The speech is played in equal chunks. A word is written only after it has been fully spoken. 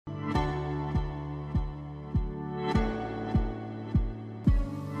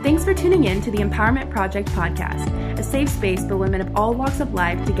Thanks for tuning in to the Empowerment Project podcast, a safe space for women of all walks of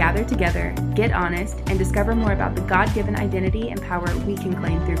life to gather together, get honest, and discover more about the God-given identity and power we can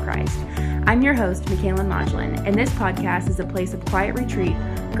claim through Christ. I'm your host, Michaelyn, and this podcast is a place of quiet retreat,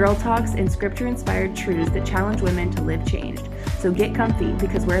 girl talks, and scripture-inspired truths that challenge women to live changed. So get comfy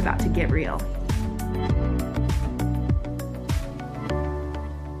because we're about to get real.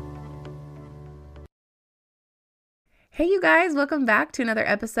 Hey you guys, welcome back to another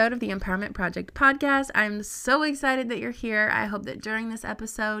episode of the Empowerment Project podcast. I'm so excited that you're here. I hope that during this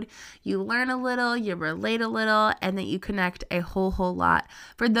episode you learn a little, you relate a little, and that you connect a whole lot.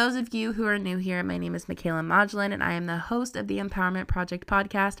 For those of you who are new here, my name is Michaelyn, and I am the host of the Empowerment Project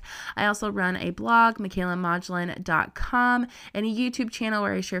podcast. I also run a blog, michaelynmodulin.com, and a YouTube channel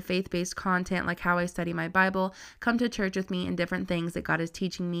where I share faith-based content like how I study my Bible, come to church with me, and different things that God is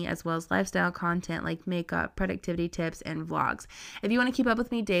teaching me, as well as lifestyle content like makeup, productivity tips, and vlogs. If you want to keep up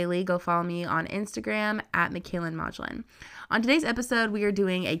with me daily, go follow me on Instagram at Michaelyn. On today's episode, we are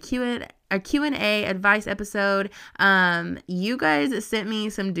doing a Q&A advice episode. You guys sent me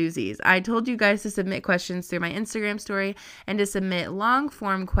some doozies. I told you guys to submit questions through my Instagram story and to submit long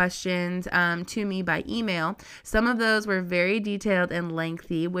form questions to me by email. Some of those were very detailed and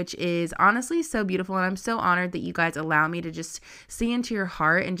lengthy, which is honestly so beautiful. And I'm so honored that you guys allow me to just see into your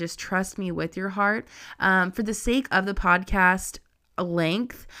heart and just trust me with your heart. For the sake of the podcast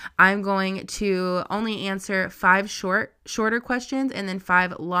length, I'm going to only answer 5 shorter questions and then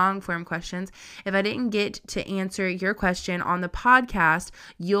 5 long form questions. If I didn't get to answer your question on the podcast,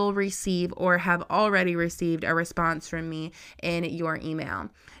 you'll receive or have already received a response from me in your email.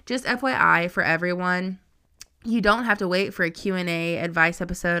 Just FYI for everyone, you don't have to wait for a Q&A advice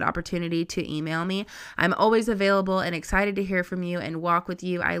episode opportunity to email me. I'm always available and excited to hear from you and walk with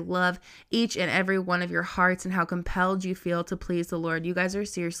you. I love each and every one of your hearts and how compelled you feel to please the Lord. You guys are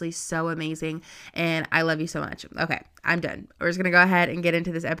seriously so amazing, and I love you so much. Okay, I'm done. We're just going to go ahead and get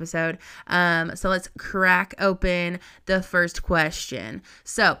into this episode. So let's crack open the first question.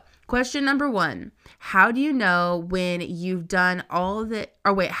 So, question number 1, how do you know when you've done all that,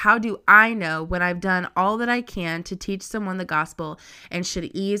 how do I know when I've done all that I can to teach someone the gospel and should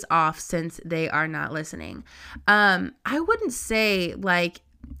ease off since they are not listening? I wouldn't say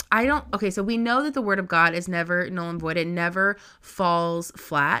so we know that the word of God is never null and void. It never falls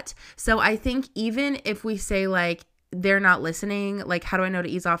flat. So I think even if we say they're not listening, how do I know to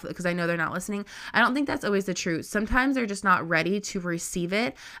ease off because I know they're not listening? I don't think that's always the truth. Sometimes they're just not ready to receive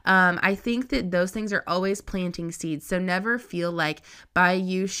it. I think that those things are always planting seeds. So never feel like by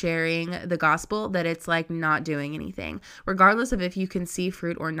you sharing the gospel that it's not doing anything. Regardless of if you can see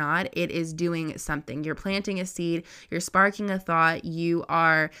fruit or not, it is doing something. You're planting a seed, you're sparking a thought, you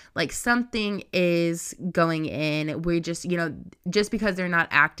are something is going in. We just, just because they're not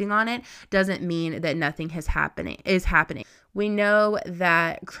acting on it doesn't mean that nothing is happening. We know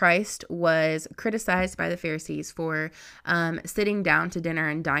that Christ was criticized by the Pharisees for sitting down to dinner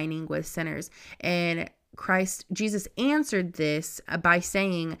and dining with sinners. And Jesus answered this by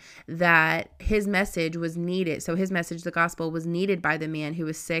saying that his message was needed. So his message, the gospel, was needed by the man who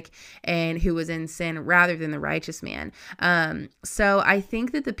was sick and who was in sin rather than the righteous man. So I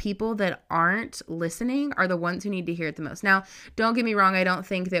think that the people that aren't listening are the ones who need to hear it the most. Now, don't get me wrong. I don't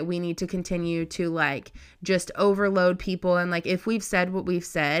think that we need to continue to just overload people. And if we've said what we've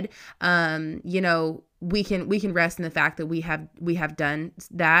said, we can rest in the fact that we have done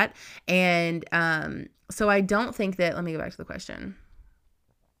that. And so I don't think that, let me go back to the question.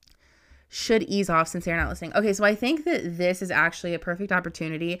 Should ease off since they're not listening. Okay, so I think that this is actually a perfect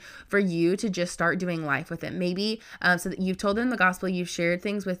opportunity for you to just start doing life with them. Maybe so that you've told them the gospel, you've shared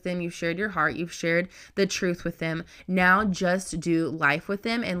things with them, you've shared your heart, you've shared the truth with them. Now just do life with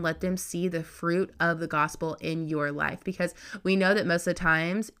them and let them see the fruit of the gospel in your life, because we know that most of the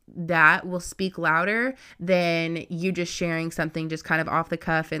times that will speak louder than you just sharing something just kind of off the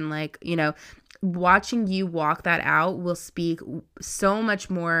cuff and watching you walk that out will speak so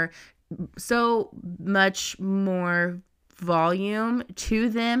much more volume to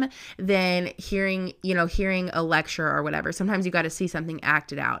them than hearing a lecture or whatever. Sometimes you got to see something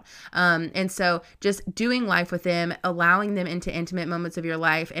acted out. And so just doing life with them, allowing them into intimate moments of your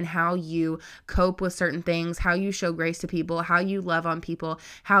life and how you cope with certain things, how you show grace to people, how you love on people,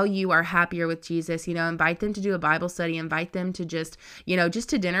 how you are happier with Jesus, invite them to do a Bible study, invite them to just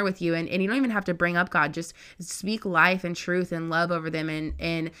to dinner with you. And you don't even have to bring up God, just speak life and truth and love over them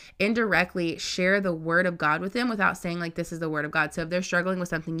and indirectly share the word of God with them without saying this this is the word of God. So if they're struggling with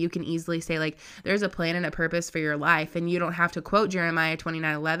something, you can easily say like, there's a plan and a purpose for your life. And you don't have to quote Jeremiah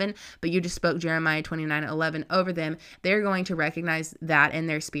 29:11, but you just spoke Jeremiah 29:11 over them. They're going to recognize that in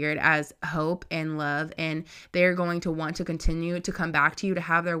their spirit as hope and love. And they're going to want to continue to come back to you to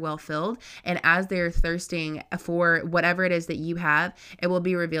have their well filled. And as they're thirsting for whatever it is that you have, it will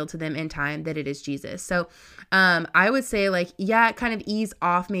be revealed to them in time that it is Jesus. So I would say like, yeah, kind of ease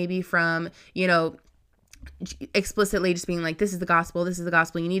off maybe from, explicitly just being like, this is the gospel,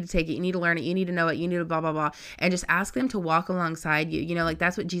 you need to take it, you need to learn it, you need to know it, you need to blah, blah, blah. And just ask them to walk alongside you. Like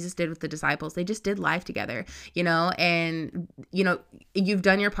that's what Jesus did with the disciples. They just did life together, and, you've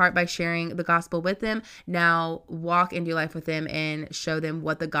done your part by sharing the gospel with them. Now walk and do life with them and show them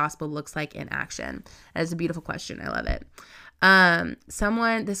what the gospel looks like in action. That is a beautiful question. I love it.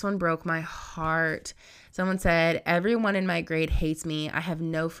 This one broke my heart. Someone said, everyone in my grade hates me. I have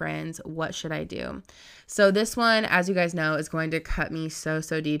no friends. What should I do? So this one, as you guys know, is going to cut me so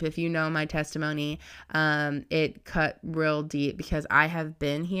deep. If you know my testimony, it cut real deep because I have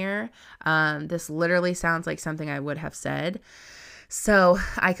been here. This literally sounds like something I would have said. So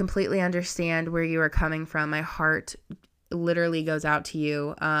I completely understand where you are coming from. My heart literally goes out to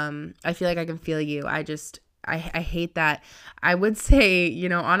you. I feel like I can feel you. I hate that. I would say,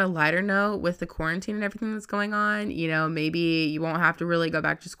 on a lighter note with the quarantine and everything that's going on, maybe you won't have to really go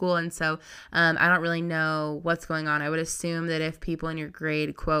back to school. And so I don't really know what's going on. I would assume that if people in your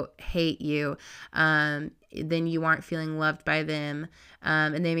grade, quote, hate you, then you aren't feeling loved by them.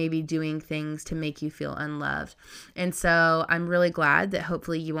 And they may be doing things to make you feel unloved. And so I'm really glad that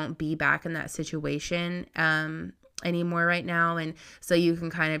hopefully you won't be back in that situation anymore right now. And so you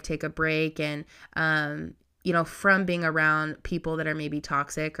can kind of take a break and, from being around people that are maybe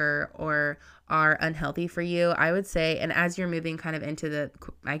toxic or are unhealthy for you, I would say. And as you're moving kind of into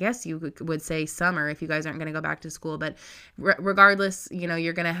I guess you would say summer, if you guys aren't going to go back to school, but regardless,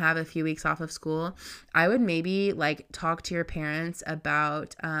 you're going to have a few weeks off of school. I would maybe like talk to your parents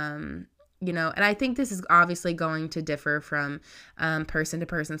about, and I think this is obviously going to differ from person to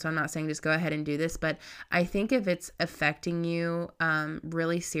person. So I'm not saying just go ahead and do this, but I think if it's affecting you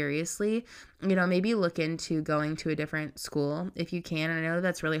really seriously, maybe look into going to a different school if you can. And I know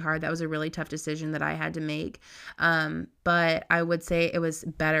that's really hard. That was a really tough decision that I had to make. But I would say it was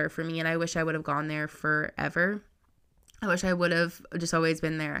better for me. And I wish I would have gone there forever. I wish I would have just always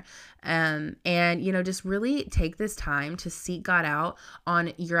been there. And, just really take this time to seek God out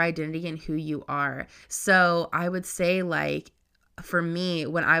on your identity and who you are. So I would say like, for me,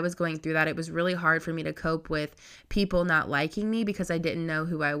 when I was going through that, it was really hard for me to cope with people not liking me because I didn't know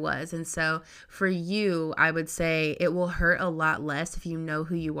who I was. And so for you, I would say it will hurt a lot less if you know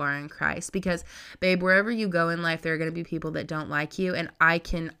who you are in Christ, because babe, wherever you go in life, there are going to be people that don't like you. And I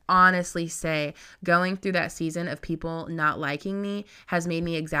can honestly say going through that season of people not liking me has made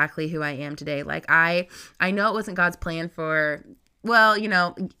me exactly who I am today. Like I know it wasn't God's plan for, well,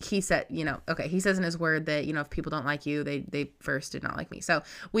 he said, okay, he says in his word that, if people don't like you, they first did not like me. So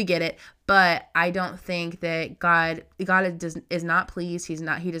we get it. But I don't think that God is not pleased. He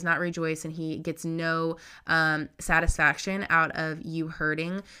does not rejoice, and he gets no satisfaction out of you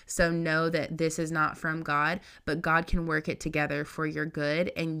hurting. So know that this is not from God, but God can work it together for your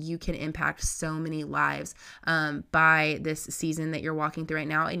good, and you can impact so many lives by this season that you're walking through right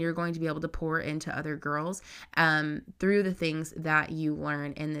now. And you're going to be able to pour into other girls through the things that you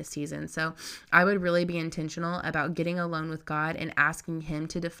learn in this season. So I would really be intentional about getting alone with God and asking him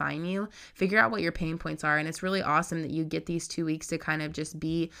to define you. Figure out what your pain points are. And it's really awesome that you get these 2 weeks to kind of just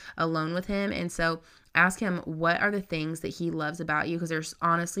be alone with him. And so ask him, what are the things that he loves about you? Because there's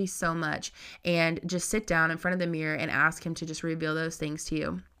honestly so much. And just sit down in front of the mirror and ask him to just reveal those things to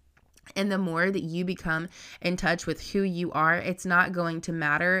you. And the more that you become in touch with who you are, it's not going to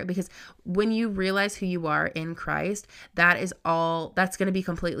matter, because when you realize who you are in Christ, that's going to be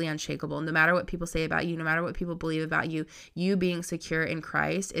completely unshakable. No matter what people say about you, no matter what people believe about you, you being secure in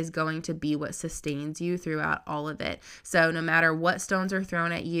Christ is going to be what sustains you throughout all of it. So no matter what stones are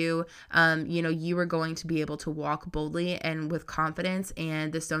thrown at you, you are going to be able to walk boldly and with confidence,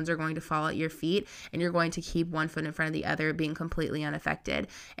 and the stones are going to fall at your feet, and you're going to keep one foot in front of the other, being completely unaffected.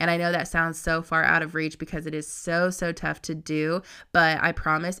 And I know that sounds so far out of reach because it is so tough to do, but I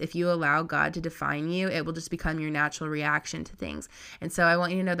promise if you allow God to define you, it will just become your natural reaction to things. And so I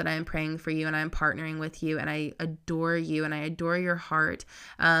want you to know that I am praying for you, and I'm partnering with you, and I adore you, and I adore your heart.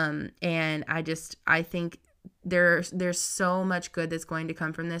 And I think there's so much good that's going to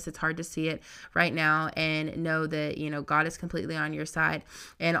come from this. It's hard to see it right now, and know that, God is completely on your side.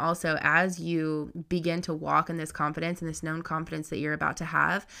 And also, as you begin to walk in this confidence and this known confidence that you're about to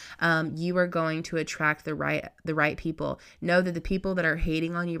have, you are going to attract the right people. Know that the people that are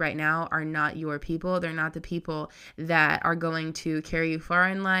hating on you right now are not your people. They're not the people that are going to carry you far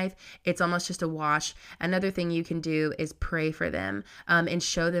in life. It's almost just a wash. Another thing you can do is pray for them, and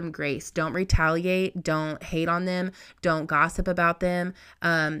show them grace. Don't retaliate. Don't hate on them. Don't gossip about them.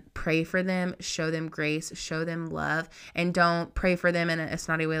 Pray for them. Show them grace. Show them love. And don't pray for them in a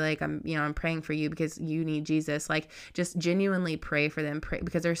snotty way like, I'm praying for you because you need Jesus. Like, just genuinely pray for them. Pray,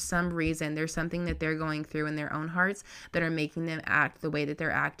 because there's some reason, there's something that they're going through in their own hearts that are making them act the way that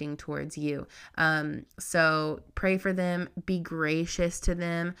they're acting towards you. So pray for them. Be gracious to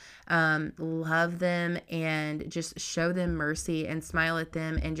them. Love them, and just show them mercy and smile at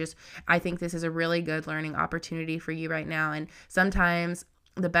them. And just, I think this is a really good learning opportunity for you right now. And sometimes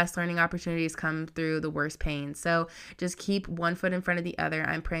the best learning opportunities come through the worst pain. So just keep one foot in front of the other.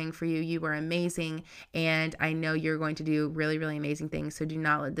 I'm praying for you. You are amazing. And I know you're going to do really, really amazing things. So do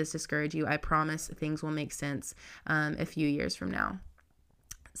not let this discourage you. I promise things will make sense a few years from now.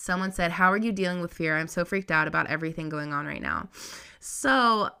 Someone said, how are you dealing with fear? I'm so freaked out about everything going on right now.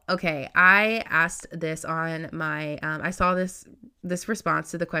 So, okay, I asked this on my, I saw this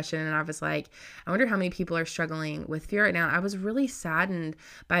response to the question, and I was like, I wonder how many people are struggling with fear right now. I was really saddened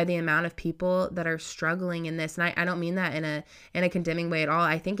by the amount of people that are struggling in this. And I don't mean that in a condemning way at all.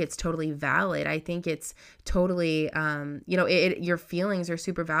 I think it's totally valid. I think it's totally, your feelings are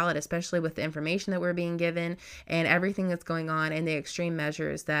super valid, especially with the information that we're being given and everything that's going on and the extreme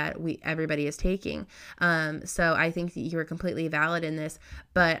measures that everybody is taking. So I think that you're completely valid in this,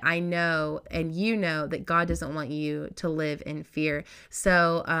 but I know, and that God doesn't want you to live in fear.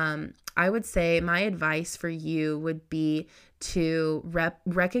 So I would say my advice for you would be to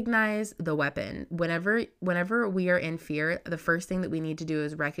recognize the weapon. Whenever we are in fear, the first thing that we need to do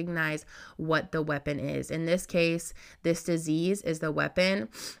is recognize what the weapon is. In this case, this disease is the weapon,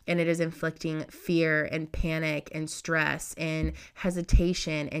 and it is inflicting fear and panic and stress and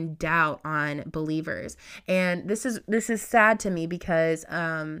hesitation and doubt on believers. And this is sad to me because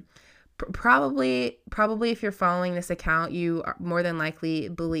probably if you're following this account, you are more than likely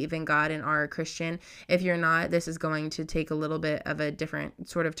believe in God and are a Christian. If you're not, this is going to take a little bit of a different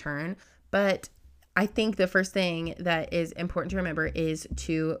sort of turn. But I think the first thing that is important to remember is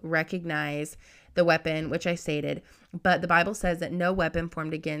to recognize the weapon, which I stated. But the Bible says that no weapon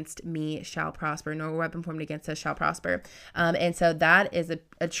formed against me shall prosper. No weapon formed against us shall prosper. And so that is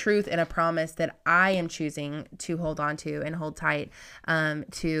a truth and a promise that I am choosing to hold on to and hold tight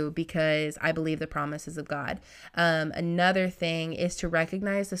to, because I believe the promises of God. Another thing is to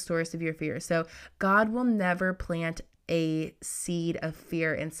recognize the source of your fear. So God will never plant a seed of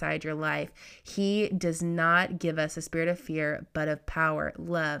fear inside your life. He does not give us a spirit of fear, but of power,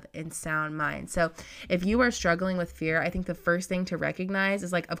 love, and sound mind. So if you are struggling with fear, I think the first thing to recognize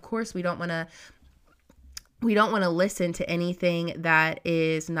is, like, of course, we don't want to listen to anything that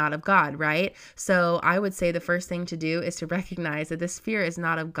is not of God, right? So I would say the first thing to do is to recognize that this fear is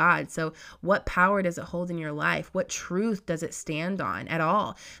not of God. So what power does it hold in your life? What truth does it stand on at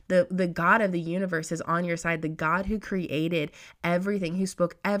all? The God of the universe is on your side. The God who created everything, who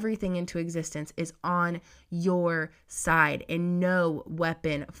spoke everything into existence, is on your side, and no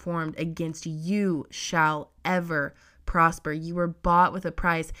weapon formed against you shall ever prosper. You were bought with a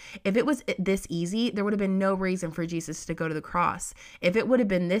price. If it was this easy, there would have been no reason for Jesus to go to the cross. If it would have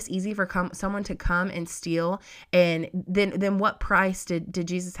been this easy for someone to come and steal, and then what price did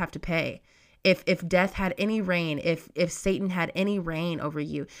Jesus have to pay? If death had any reign, if Satan had any reign over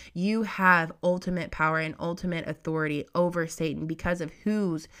you, you have ultimate power and ultimate authority over Satan because of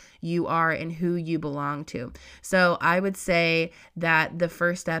whose you are and who you belong to. So I would say that the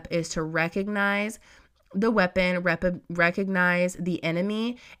first step is to recognize the weapon, recognize the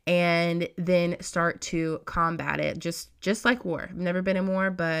enemy, and then start to combat it. Just like war. I've never been in war,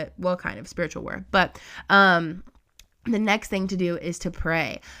 but, well, kind of spiritual war. But the next thing to do is to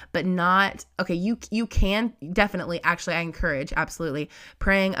pray, but not, okay, you can definitely, actually, I encourage absolutely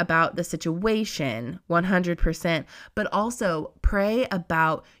praying about the situation 100%, but also pray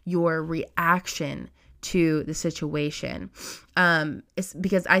about your reaction to the situation. It's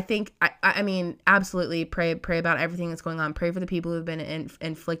because I think, I mean, absolutely pray about everything that's going on. Pray for the people who've been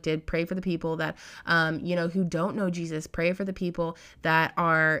inflicted. Pray for the people that, who don't know Jesus. Pray for the people that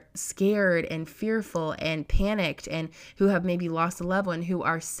are scared and fearful and panicked and who have maybe lost a loved one, who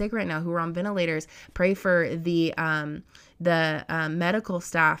are sick right now, who are on ventilators. Pray for the the medical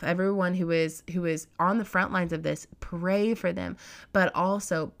staff, everyone who is on the front lines of this. Pray for them, but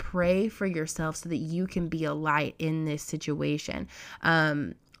also pray for yourself so that you can be a light in this situation.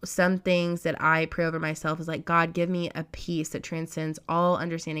 Some things that I pray over myself is like, God, give me a peace that transcends all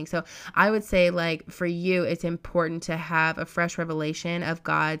understanding. So I would say, like, for you, it's important to have a fresh revelation of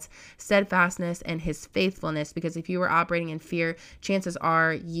God's steadfastness and his faithfulness, because if you are operating in fear, chances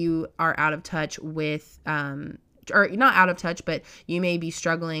are you are out of touch with, or not out of touch, but you may be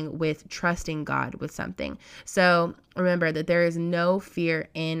struggling with trusting God with something. So remember that there is no fear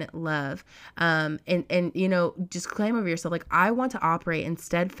in love. And just claim over yourself, like, I want to operate in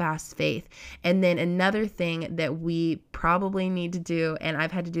steadfast faith. And then another thing that we probably need to do, and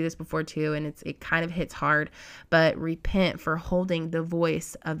I've had to do this before too, and it kind of hits hard, but repent for holding the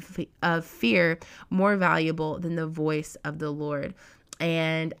voice of fear more valuable than the voice of the Lord.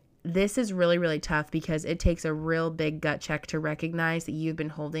 And this is really, really tough because it takes a real big gut check to recognize that you've been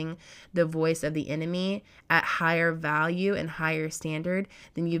holding the voice of the enemy at higher value and higher standard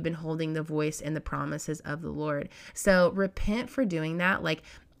than you've been holding the voice and the promises of the Lord. So repent for doing that. Like,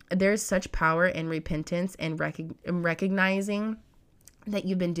 there's such power in repentance and recognizing that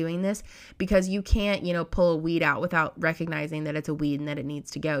you've been doing this, because you can't, pull a weed out without recognizing that it's a weed and that it needs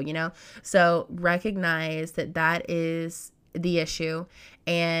to go, So recognize that is the issue,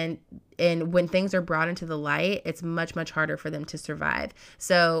 and when things are brought into the light, it's much, much harder for them to survive.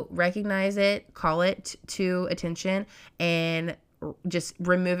 So recognize it, call it to attention, and just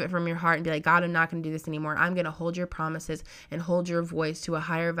remove it from your heart and be like, God, I'm not going to do this anymore. I'm going to hold your promises and hold your voice to a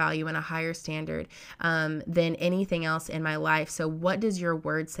higher value and a higher standard than anything else in my life. So what does your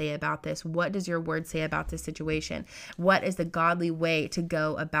word say about this? What does your word say about this situation? What is the godly way to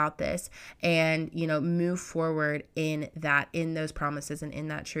go about this? And, move forward in those promises and in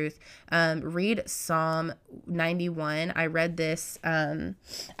that truth. Read Psalm 91. I read this.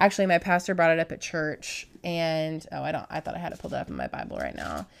 Actually, my pastor brought it up at church. And I thought I had it pulled up in my Bible right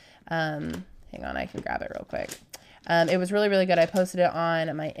now. Hang on, I can grab it real quick. It was really, really good. I posted it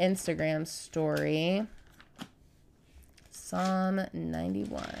on my Instagram story. Psalm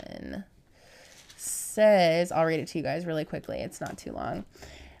 91 says, I'll read it to you guys really quickly. It's not too long.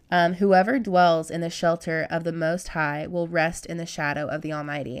 Whoever dwells in the shelter of the Most High will rest in the shadow of the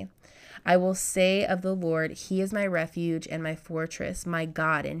Almighty. I will say of the Lord, he is my refuge and my fortress, my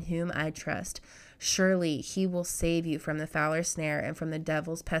God in whom I trust. Surely he will save you from the fowler's snare and from the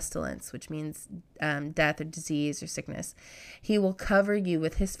devil's pestilence, which means death or disease or sickness. He will cover you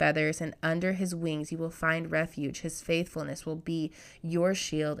with his feathers, and under his wings you will find refuge. His faithfulness will be your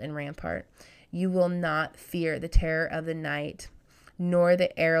shield and rampart. You will not fear the terror of the night, nor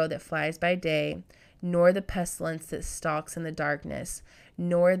the arrow that flies by day, nor the pestilence that stalks in the darkness,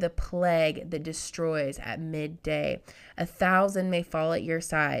 nor the plague that destroys at midday. 1,000 may fall at your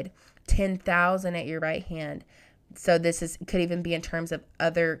side, 10,000 at your right hand. So this could even be in terms of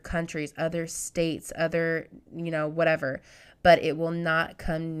other countries, other states, other, whatever, but it will not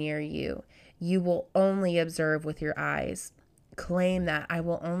come near you. You will only observe with your eyes. Claim that I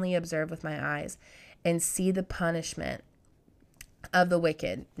will only observe with my eyes and see the punishment of the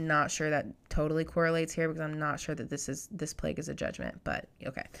wicked. Not sure that totally correlates here, because I'm not sure that this plague is a judgment, but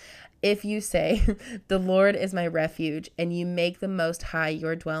okay. If you say, the Lord is my refuge, and you make the Most High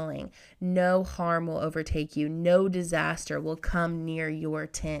your dwelling, no harm will overtake you, no disaster will come near your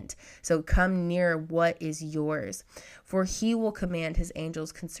tent. So come near what is yours. For he will command his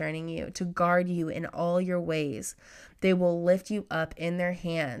angels concerning you to guard you in all your ways. They will lift you up in their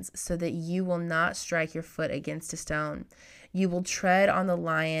hands so that you will not strike your foot against a stone. You will tread on the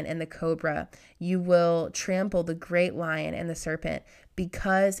lion and the cobra. You will trample the great lion and the serpent.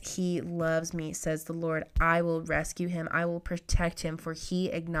 Because he loves me, says the Lord, I will rescue him. I will protect him, for he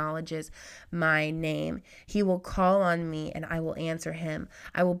acknowledges my name. He will call on me, and I will answer him.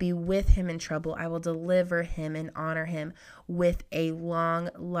 I will be with him in trouble. I will deliver him and honor him. With a long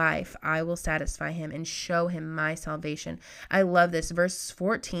life, I will satisfy him and show him my salvation. I love this. Verses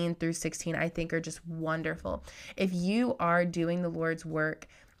 14 through 16, I think, are just wonderful. If you are doing the Lord's work,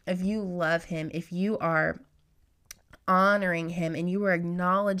 if you love him, if you are honoring him and you are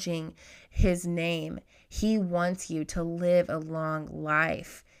acknowledging his name, he wants you to live a long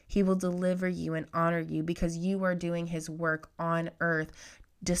life. He will deliver you and honor you because you are doing his work on earth,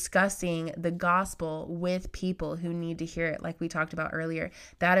 discussing the gospel with people who need to hear it, like we talked about earlier.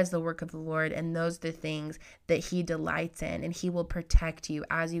 That is the work of the Lord, and those are the things that he delights in, and he will protect you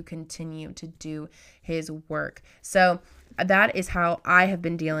as you continue to do his work. So that is how I have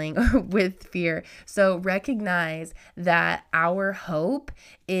been dealing with fear. So recognize that our hope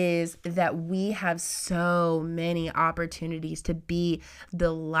is that we have so many opportunities to be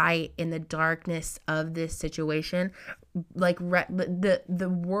the light in the darkness of this situation. Like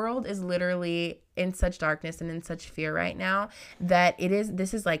the world is literally in such darkness and in such fear right now that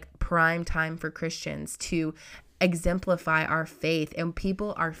this is like prime time for Christians to exemplify our faith, and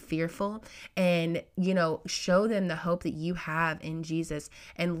people are fearful, and show them the hope that you have in Jesus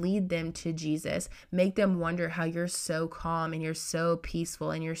and lead them to Jesus. Make them wonder how you're so calm and you're so peaceful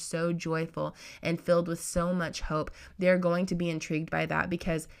and you're so joyful and filled with so much hope. They're going to be intrigued by that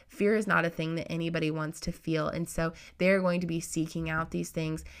because fear is not a thing that anybody wants to feel, and so they're going to be seeking out these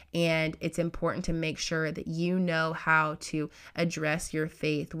things, and it's important to make sure that you know how to address your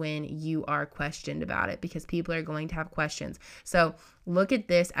faith when you are questioned about it, because people are going to have questions. So look at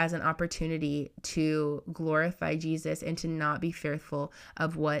this as an opportunity to glorify Jesus and to not be fearful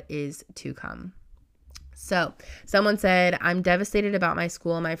of what is to come. So someone said, I'm devastated about my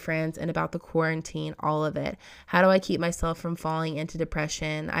school, my friends, and about the quarantine, all of it. How do I keep myself from falling into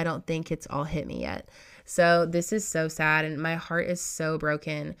depression? I don't think it's all hit me yet. So this is so sad, and my heart is so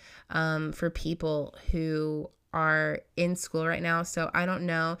broken for people who are in school right now. So I don't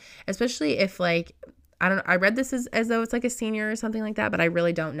know, especially if I read this as though it's like a senior or something like that, but I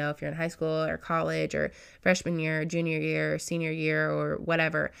really don't know if you're in high school or college or freshman year, junior year, or senior year or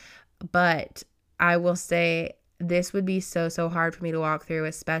whatever. But I will say this would be so, so hard for me to walk through,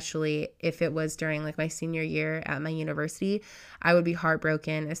 especially if it was during like my senior year at my university. I would be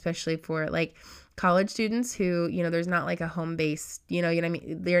heartbroken, especially for like college students who, there's not like a home base, you know what I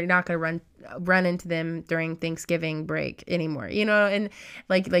mean? They're not going to run into them during Thanksgiving break anymore, and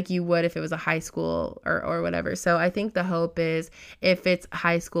like you would if it was a high school or whatever. So I think the hope is if it's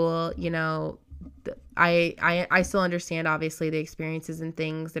high school, I still understand obviously the experiences and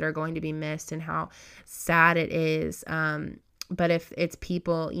things that are going to be missed and how sad it is. But if it's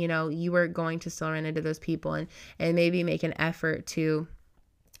people, you are going to still run into those people and maybe make an effort to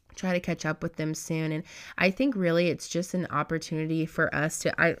try to catch up with them soon. And I think really it's just an opportunity for us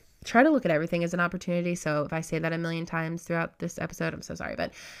to, try to look at everything as an opportunity. So if I say that a million times throughout this episode, I'm so sorry,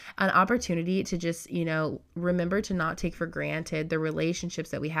 but an opportunity to just, remember to not take for granted the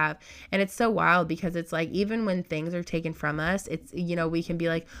relationships that we have. And it's so wild because it's like, even when things are taken from us, it's, we can be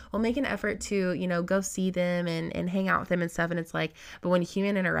like, well, make an effort to, go see them and hang out with them and stuff. And it's like, but when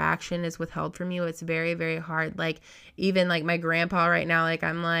human interaction is withheld from you, it's very, very hard. Like even like my grandpa right now, like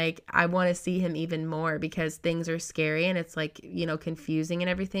I'm like, I want to see him even more because things are scary and it's like, confusing and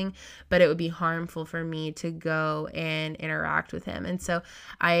everything. But it would be harmful for me to go and interact with him. And so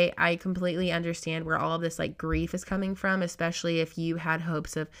I completely understand where all of this like grief is coming from, especially if you had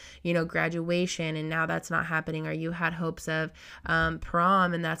hopes of, graduation and now that's not happening, or you had hopes of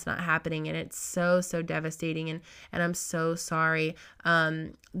prom and that's not happening. And it's so, so devastating. And I'm so sorry.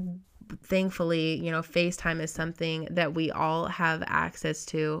 Thankfully, FaceTime is something that we all have access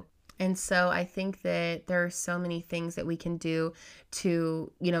to. And so I think that there are so many things that we can do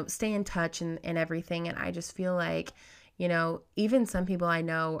to, stay in touch and everything. And I just feel like, even some people I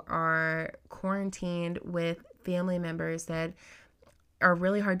know are quarantined with family members that are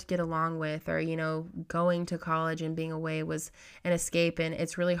really hard to get along with, or, going to college and being away was an escape. And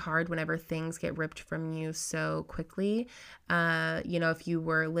it's really hard whenever things get ripped from you so quickly. If you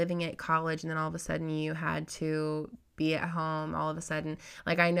were living at college and then all of a sudden you had to be at home all of a sudden.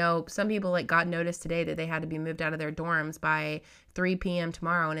 Like I know some people like got notice today that they had to be moved out of their dorms by 3 p.m.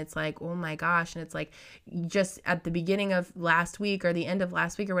 tomorrow. And it's like, oh my gosh. And it's like just at the beginning of last week or the end of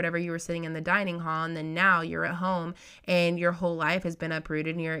last week or whatever, you were sitting in the dining hall, and then now you're at home and your whole life has been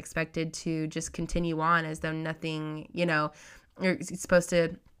uprooted and you're expected to just continue on as though nothing, you're supposed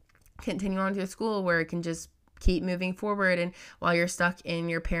to continue on to your school where it can just keep moving forward, and while you're stuck in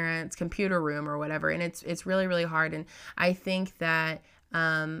your parents' computer room or whatever. And it's really, really hard. And I think that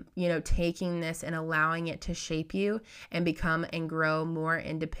taking this and allowing it to shape you and become and grow more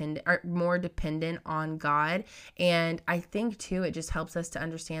independent or more dependent on God. And I think too, it just helps us to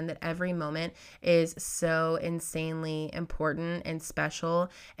understand that every moment is so insanely important and special.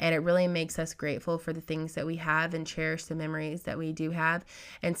 And it really makes us grateful for the things that we have and cherish the memories that we do have.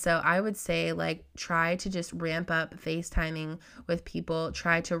 And so I would say try to just ramp up FaceTiming with people,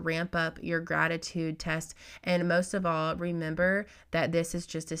 try to ramp up your gratitude test. And most of all, remember that this is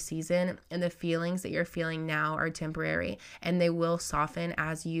just a season, and the feelings that you're feeling now are temporary, and they will soften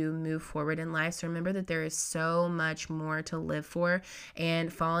as you move forward in life. So remember that there is so much more to live for,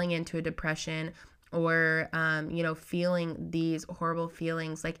 and falling into a depression or feeling these horrible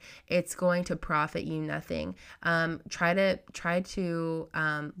feelings, like it's going to profit you nothing. Try to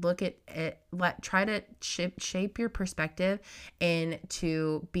look at it, try to shape your perspective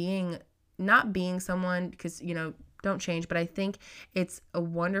into not being someone, because don't change, but I think it's a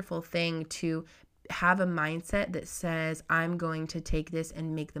wonderful thing to have a mindset that says, I'm going to take this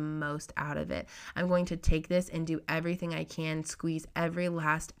and make the most out of it. I'm going to take this and do everything I can, squeeze every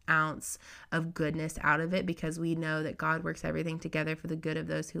last ounce of goodness out of it, because we know that God works everything together for the good of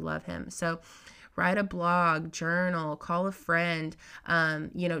those who love him. So write a blog, journal, call a friend,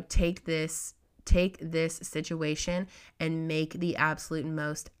 take this situation and make the absolute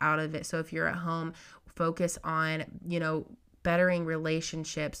most out of it. So if you're at home, focus on, bettering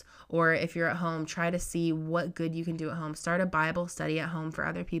relationships, or if you're at home, try to see what good you can do at home. Start a Bible study at home for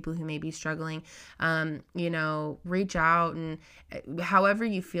other people who may be struggling. Reach out, and however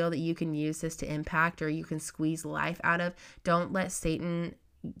you feel that you can use this to impact, or you can squeeze life out of. Don't let Satan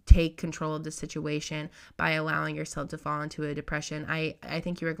take control of the situation by allowing yourself to fall into a depression. I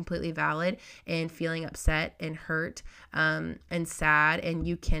think you are completely valid in feeling upset and hurt and sad, and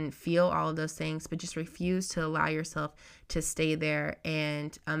you can feel all of those things, but just refuse to allow yourself to stay there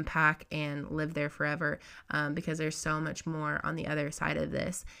and unpack and live there forever, because there's so much more on the other side of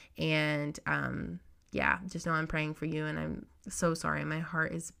this. And just know I'm praying for you, and I'm so sorry. My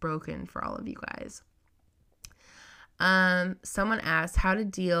heart is broken for all of you guys. Someone asked how to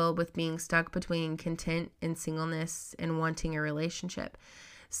deal with being stuck between content in singleness and wanting a relationship.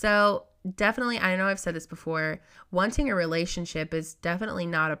 So definitely, I know I've said this before, wanting a relationship is definitely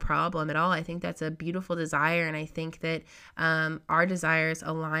not a problem at all. I think that's a beautiful desire, and I think that our desires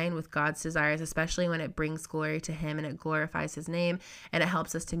align with God's desires, especially when it brings glory to him and it glorifies his name, and it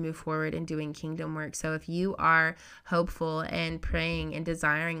helps us to move forward in doing kingdom work. So if you are hopeful and praying and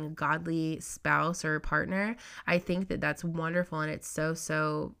desiring a godly spouse or partner, I think that that's wonderful, and it's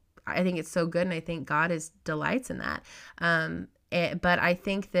I think it's so good, and I think God delights in that. But I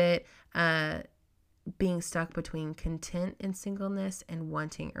think that being stuck between content in singleness and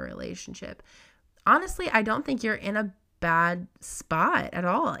wanting a relationship, honestly, I don't think you're in a bad spot at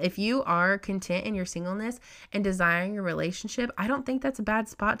all. If you are content in your singleness and desiring a relationship, I don't think that's a bad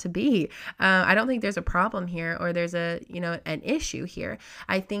spot to be. I don't think there's a problem here, or there's an issue here.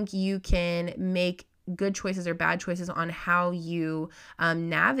 I think you can make good choices or bad choices on how you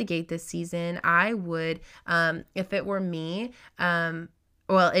navigate this season. I would, if it were me,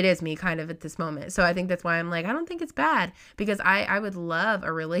 well, it is me kind of at this moment. So I think that's why I'm like, I don't think it's bad, because I would love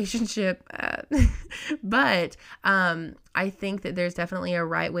a relationship. But I think that there's definitely a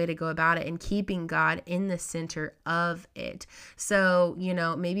right way to go about it, and keeping God in the center of it. So,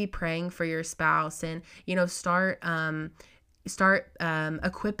 maybe praying for your spouse, and, start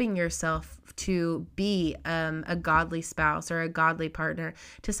equipping yourself to be a godly spouse or a godly partner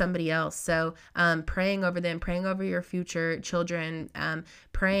to somebody else. So praying over them, praying over your future children,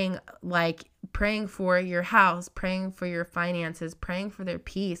 praying for your house, praying for your finances, praying for their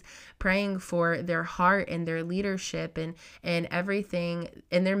peace, praying for their heart and their leadership and everything,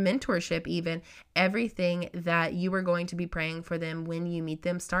 and their mentorship, even everything that you are going to be praying for them when you meet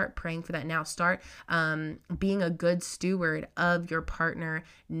them. Start praying for that now. Start being a good steward of your partner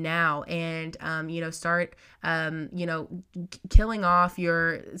now, and start killing off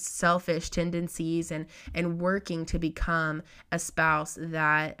your selfish tendencies and working to become a spouse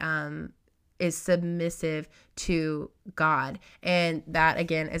that is submissive to God. And that,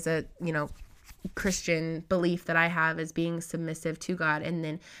 again, is a Christian belief that I have, is being submissive to God and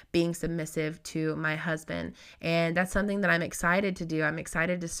then being submissive to my husband. And that's something that I'm excited to do. I'm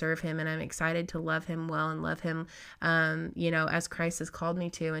excited to serve him, and I'm excited to love him well and love him, as Christ has called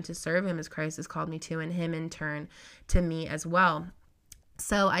me to, and to serve him as Christ has called me to, and him in turn to me as well.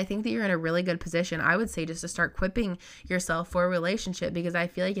 So I think that you're in a really good position. I would say just to start equipping yourself for a relationship, because I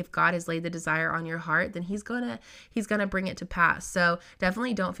feel like if God has laid the desire on your heart, then he's gonna bring it to pass. So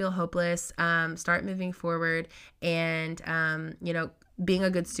definitely don't feel hopeless. Start moving forward, and being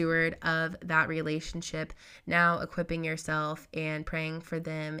a good steward of that relationship, now equipping yourself and praying for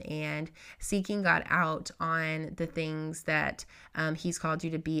them and seeking God out on the things that he's called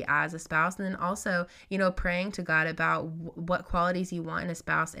you to be as a spouse. And then also, praying to God about what qualities you want in a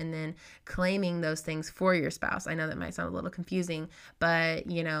spouse, and then claiming those things for your spouse. I know that might sound a little confusing, but,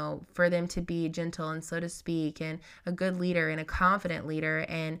 for them to be gentle and slow to speak, and a good leader and a confident leader,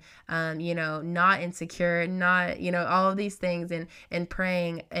 and, not insecure, not, all of these things, and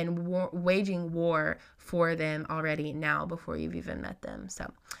praying and waging war for them already now before you've even met them. So,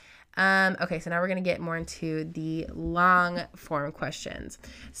 okay, so now we're going to get more into the long form questions.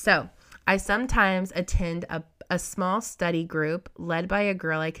 So I sometimes attend a small study group led by a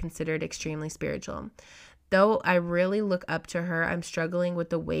girl I considered extremely spiritual. Though I really look up to her, I'm struggling with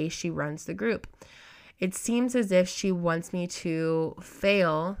the way she runs the group. It seems as if she wants me to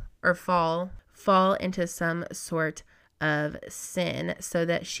fail or fall into some sort of sin so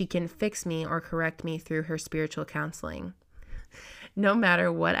that she can fix me or correct me through her spiritual counseling. No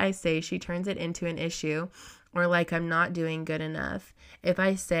matter what I say, she turns it into an issue or like I'm not doing good enough. If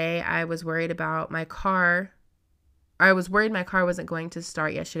I say I was worried my car wasn't going to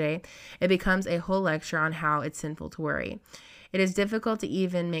start yesterday, it becomes a whole lecture on how it's sinful to worry. It is difficult to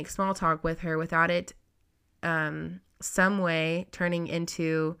even make small talk with her without it some way turning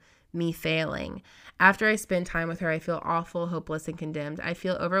into me failing. After I spend time with her, I feel awful, hopeless, and condemned. I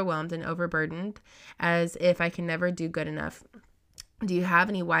feel overwhelmed and overburdened as if I can never do good enough. Do you have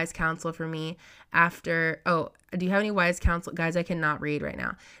any wise counsel for me guys, I cannot read right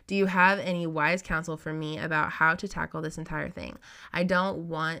now. Do you have any wise counsel for me about how to tackle this entire thing? I don't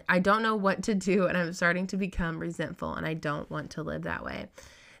know what to do, and I'm starting to become resentful, and I don't want to live that way.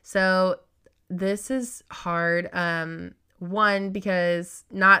 So this is hard. One, because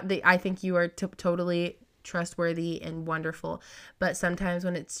I think you are totally trustworthy and wonderful, but sometimes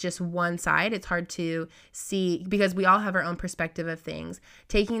when it's just one side, it's hard to see because we all have our own perspective of things.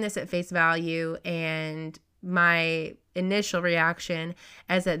 Taking this at face value, and my initial reaction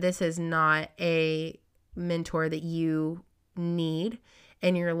is that this is not a mentor that you need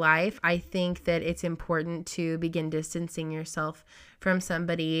in your life. I think that it's important to begin distancing yourself from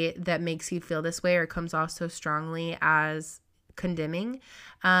somebody that makes you feel this way or comes off so strongly as condemning.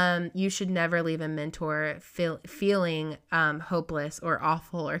 You should never leave a mentor feeling hopeless or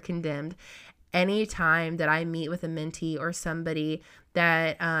awful or condemned. Anytime that I meet with a mentee or somebody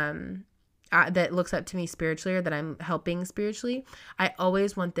that that looks up to me spiritually or that I'm helping spiritually, I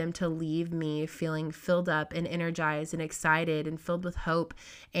always want them to leave me feeling filled up and energized and excited and filled with hope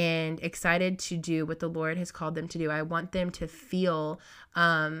and excited to do what the Lord has called them to do. I want them to feel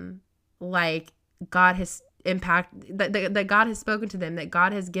like God has that God has spoken to them, that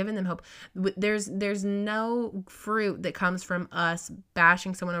God has given them hope. There's no fruit that comes from us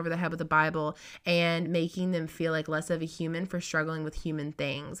bashing someone over the head with the Bible and making them feel like less of a human for struggling with human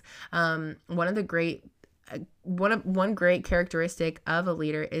things. One great characteristic of a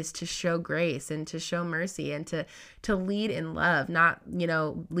leader is to show grace and to show mercy and to lead in love, not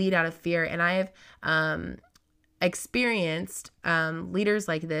lead out of fear. And I have experienced leaders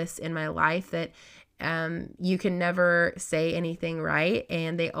like this in my life that you can never say anything right,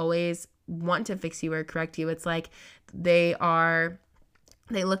 and they always want to fix you or correct you. It's like they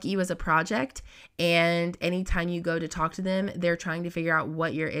look at you as a project, and anytime you go to talk to them, they're trying to figure out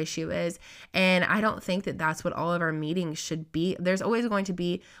what your issue is. And I don't think that that's what all of our meetings should be. There's always going to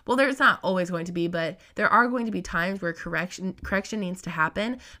be, there's not always going to be, but there are going to be times where correction needs to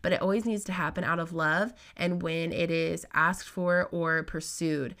happen, but it always needs to happen out of love and when it is asked for or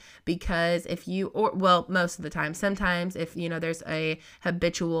pursued. Because most of the time, sometimes if, there's a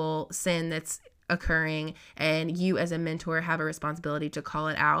habitual sin that's occurring and you as a mentor have a responsibility to call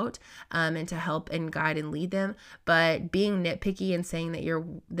it out and to help and guide and lead them. But being nitpicky and saying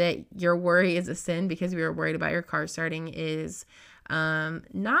that your worry is a sin because we were worried about your car starting is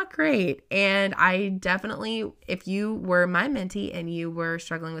not great. And I definitely, if you were my mentee and you were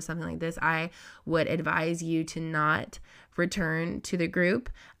struggling with something like this, I would advise you to not return to the group,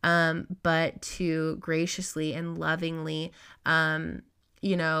 but to graciously and lovingly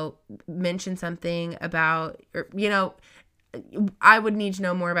mention something about, I would need to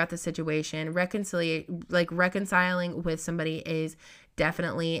know more about the situation. Reconciling with somebody is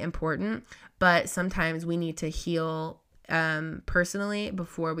definitely important, but sometimes we need to heal personally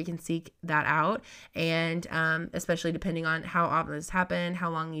before we can seek that out. And especially depending on how often this happened, how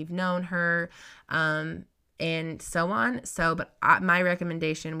long you've known her, and so on. But my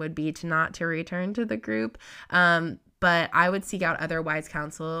recommendation would be to return to the group. But I would seek out other wise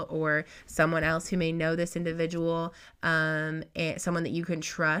counsel or someone else who may know this individual, and someone that you can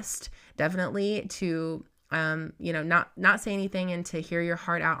trust, definitely, to not say anything and to hear your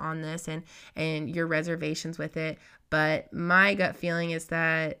heart out on this and your reservations with it. But my gut feeling is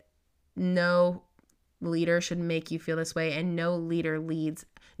that no leader should make you feel this way, and no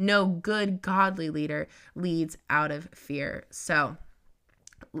good godly leader leads out of fear. So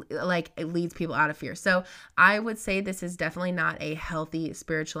it leads people out of fear. So I would say this is definitely not a healthy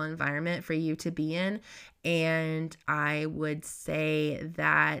spiritual environment for you to be in. And I would say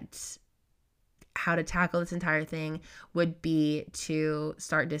that how to tackle this entire thing would be to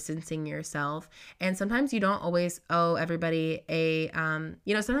start distancing yourself. And sometimes you don't always owe everybody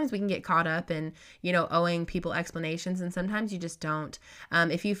sometimes we can get caught up in, owing people explanations, and sometimes you just don't.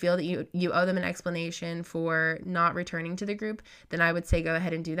 If you feel that you owe them an explanation for not returning to the group, then I would say go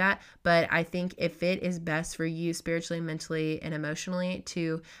ahead and do that. But I think if it is best for you spiritually, mentally, and emotionally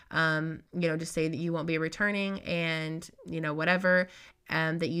to, just say that you won't be returning and, whatever,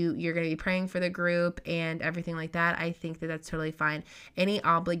 that you're going to be praying for the group and everything like that, I think that that's totally fine. Any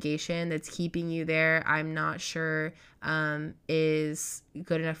obligation that's keeping you there, I'm not sure is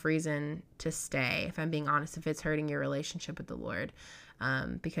good enough reason to stay, if I'm being honest, if it's hurting your relationship with the Lord,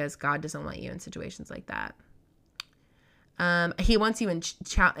 because God doesn't want you in situations like that. He wants you in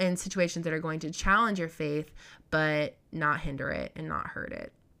situations that are going to challenge your faith, but not hinder it and not hurt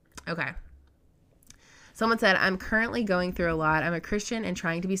it. Okay. Someone said, I'm currently going through a lot. I'm a Christian and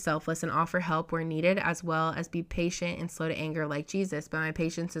trying to be selfless and offer help where needed, as well as be patient and slow to anger like Jesus, but my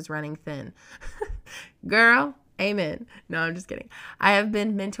patience is running thin. Girl, amen. No, I'm just kidding. I have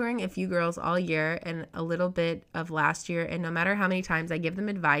been mentoring a few girls all year and a little bit of last year, and no matter how many times I give them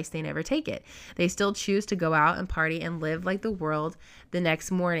advice, they never take it. They still choose to go out and party and live like the world. The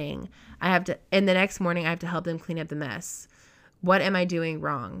next morning, I have to help them clean up the mess. What am I doing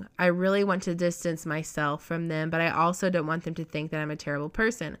wrong? I really want to distance myself from them, but I also don't want them to think that I'm a terrible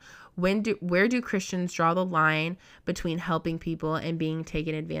person. Where do Christians draw the line between helping people and being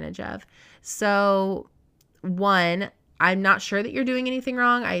taken advantage of? So, one, I'm not sure that you're doing anything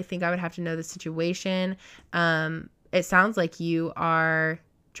wrong. I think I would have to know the situation. It sounds like you are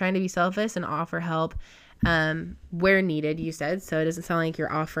trying to be selfless and offer help where needed, you said. So it doesn't sound like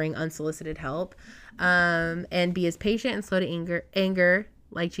you're offering unsolicited help. And be as patient and slow to anger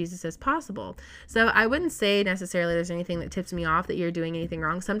like Jesus as possible. So I wouldn't say necessarily there's anything that tips me off that you're doing anything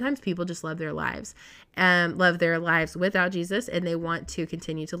wrong. Sometimes people just love their lives without Jesus, and they want to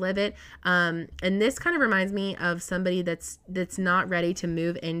continue to live it. And this kind of reminds me of somebody that's not ready to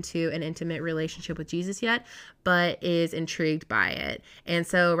move into an intimate relationship with Jesus yet, but is intrigued by it. And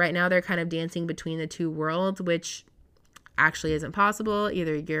so right now they're kind of dancing between the two worlds, which actually isn't possible.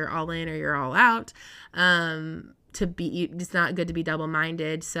 Either you're all in or you're all out. It's not good to be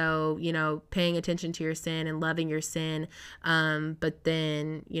double-minded. So, paying attention to your sin and loving your sin, but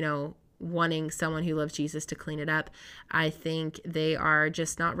then, wanting someone who loves Jesus to clean it up. I think they are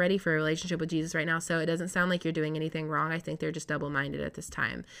just not ready for a relationship with Jesus right now. So it doesn't sound like you're doing anything wrong. I think they're just double-minded at this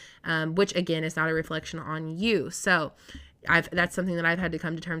time, which again is not a reflection on you. So that's something that I've had to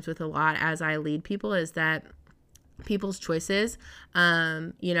come to terms with a lot as I lead people, is that people's choices,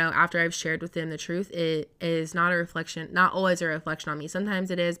 after I've shared with them the truth, it is not always a reflection on me. Sometimes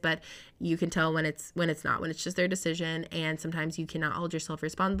it is, but you can tell when it's not, when it's just their decision. And sometimes you cannot hold yourself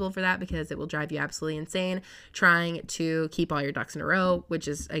responsible for that, because it will drive you absolutely insane trying to keep all your ducks in a row, which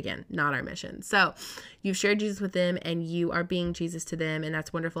is, again, not our mission. So you've shared Jesus with them and you are being Jesus to them, and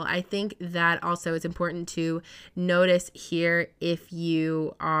that's wonderful. I think that also it's important to notice here if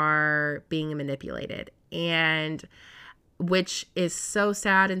you are being manipulated, and which is so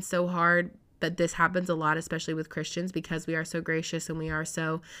sad and so hard. But this happens a lot, especially with Christians, because we are so gracious and we are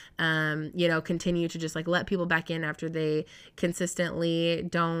so, continue to just let people back in after they consistently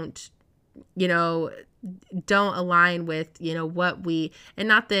don't align with, what we, and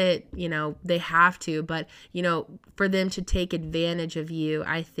not that, they have to, but, for them to take advantage of you,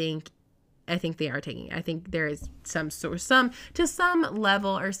 I think they are taking. I think there is to some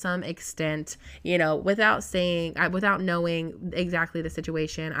level or some extent, without knowing exactly the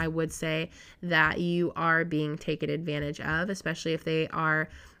situation, I would say that you are being taken advantage of, especially if they are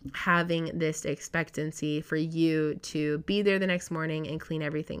having this expectancy for you to be there the next morning and clean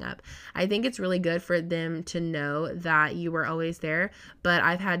everything up. I think it's really good for them to know that you were always there, but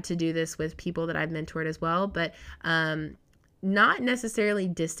I've had to do this with people that I've mentored as well, but not necessarily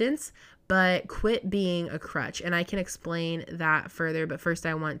distance, but quit being a crutch. And I can explain that further, but first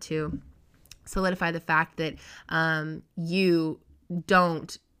I want to solidify the fact that you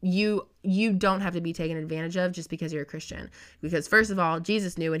don't have to be taken advantage of just because you're a Christian. Because first of all,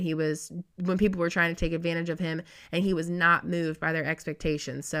 Jesus knew when people were trying to take advantage of him, and he was not moved by their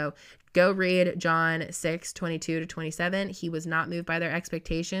expectations. So go read John 6:22-27. He was not moved by their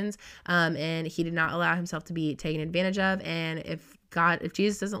expectations, and he did not allow himself to be taken advantage of. And if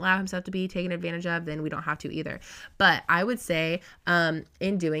Jesus doesn't allow himself to be taken advantage of, then we don't have to either. But I would say,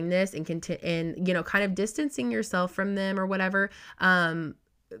 in doing this and kind of distancing yourself from them or whatever,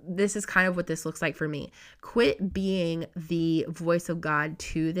 this is kind of what this looks like for me. Quit being the voice of God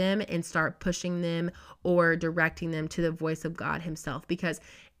to them and start pushing them or directing them to the voice of God himself. Because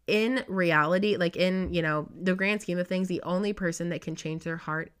in reality, like in, the grand scheme of things, the only person that can change their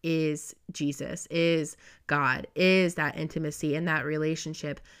heart is Jesus, is God, is that intimacy and that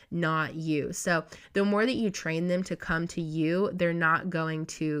relationship, not you. So the more that you train them to come to you, they're not going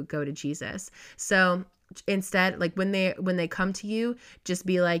to go to Jesus. So instead, like when they come to you, just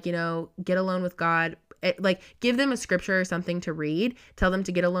be like, get alone with God. Like give them a scripture or something to read, tell them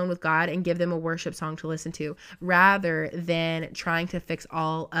to get alone with God, and give them a worship song to listen to, rather than trying to fix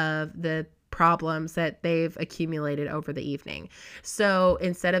all of the problems that they've accumulated over the evening. So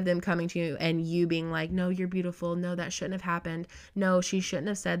instead of them coming to you and you being like, no, you're beautiful, no, that shouldn't have happened, no, she shouldn't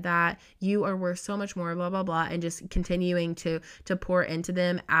have said that, you are worth so much more, blah blah blah, and just continuing to pour into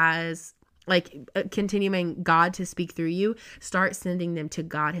them as like continuing God to speak through you, start sending them to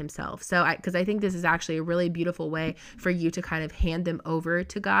God himself. So because I think this is actually a really beautiful way for you to kind of hand them over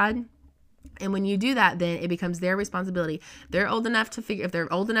to God. And when you do that, then it becomes their responsibility. They're old enough to figure, if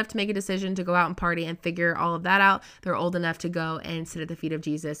they're old enough to make a decision to go out and party and figure all of that out, they're old enough to go and sit at the feet of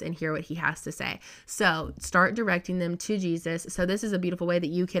Jesus and hear what he has to say. So start directing them to Jesus. So this is a beautiful way that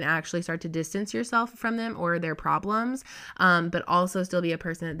you can actually start to distance yourself from them or their problems, but also still be a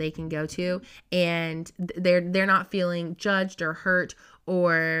person that they can go to, and they're not feeling judged or hurt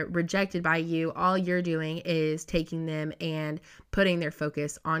or rejected by you. All you're doing is taking them and putting their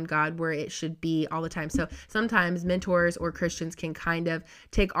focus on God where it should be all the time. So sometimes mentors or Christians can kind of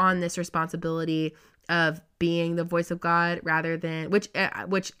take on this responsibility of being the voice of God rather than, which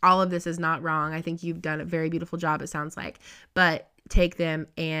all of this is not wrong. I think you've done a very beautiful job, it sounds like, but take them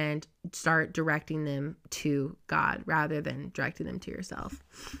and start directing them to God rather than directing them to yourself.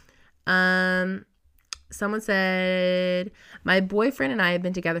 Someone said, my boyfriend and I have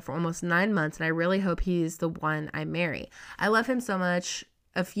been together for almost 9 months, and I really hope he's the one I marry. I love him so much.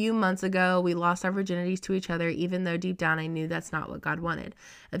 A few months ago, we lost our virginities to each other, even though deep down I knew that's not what God wanted.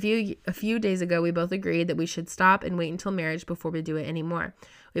 A few days ago, we both agreed that we should stop and wait until marriage before we do it anymore.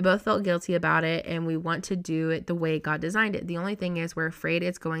 We both felt guilty about it, and we want to do it the way God designed it. The only thing is we're afraid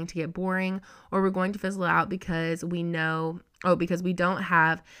it's going to get boring, or we're going to fizzle out because we don't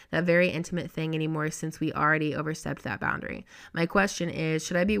have that very intimate thing anymore since we already overstepped that boundary. My question is,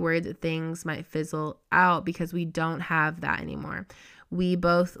 should I be worried that things might fizzle out because we don't have that anymore? We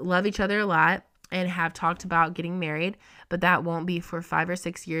both love each other a lot and have talked about getting married, but that won't be for 5 or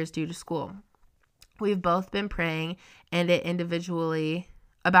 6 years due to school. We've both been praying about it individually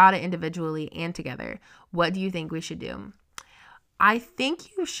and together. What do you think we should do? I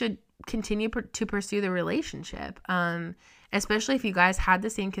think you should continue to pursue the relationship, especially if you guys had the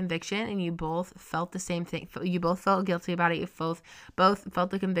same conviction and you both felt the same thing. You both felt guilty about it. You both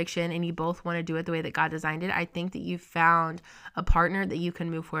felt the conviction and you both want to do it the way that God designed it. I think that you found a partner that you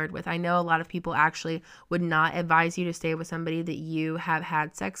can move forward with. I know a lot of people actually would not advise you to stay with somebody that you have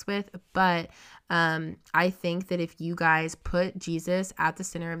had sex with, but I think that if you guys put Jesus at the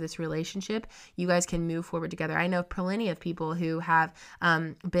center of this relationship, you guys can move forward together. I know plenty of people who have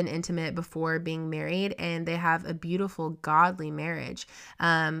been intimate before being married, and they have a beautiful, godly marriage.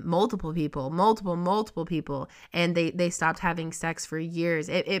 Multiple people, and they stopped having sex for years.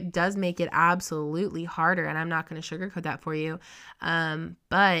 It does make it absolutely harder, and I'm not going to sugarcoat that for you.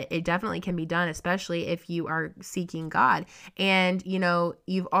 But it definitely can be done, especially if you are seeking God. And,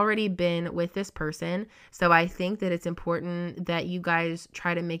 you've already been with this person. So I think that it's important that you guys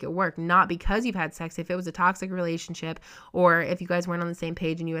try to make it work, not because you've had sex. If it was a toxic relationship, or if you guys weren't on the same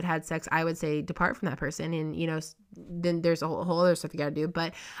page and you had sex, I would say depart from that person. And, then there's a whole other stuff you got to do.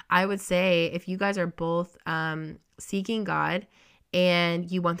 But I would say if you guys are both seeking God, and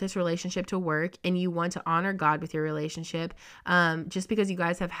you want this relationship to work, and you want to honor God with your relationship, just because you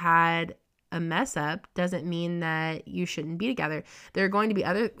guys have had a mess up doesn't mean that you shouldn't be together. There are going to be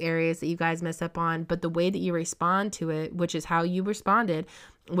other areas that you guys mess up on, but the way that you respond to it, which is how you responded,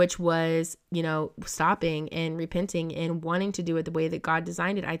 which was, stopping and repenting and wanting to do it the way that God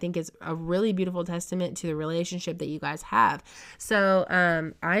designed it, I think is a really beautiful testament to the relationship that you guys have. So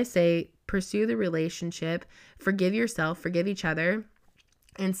I say pursue the relationship, forgive yourself, forgive each other,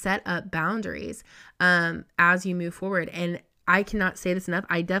 and set up boundaries as you move forward. And I cannot say this enough.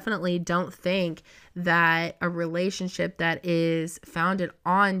 I definitely don't think that a relationship that is founded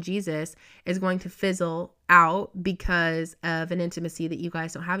on Jesus is going to fizzle out because of an intimacy that you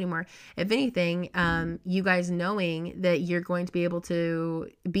guys don't have anymore. If anything, you guys knowing that you're going to be able to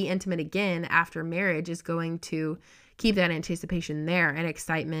be intimate again after marriage is going to keep that anticipation there and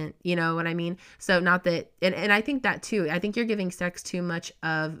excitement, you know what I mean? So not that, and I think that too, I think you're giving sex too much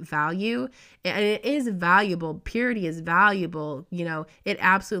of value, and it is valuable. Purity is valuable, it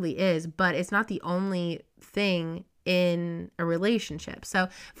absolutely is, but it's not the only thing in a relationship. So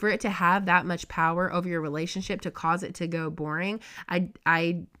for it to have that much power over your relationship to cause it to go boring,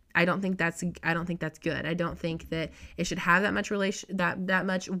 I don't think that's good. I don't think that it should have that much that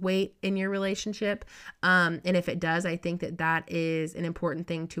much weight in your relationship. And if it does, I think that is an important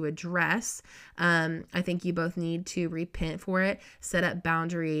thing to address. I think you both need to repent for it, set up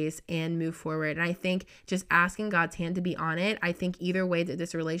boundaries, and move forward. And I think just asking God's hand to be on it, I think either way that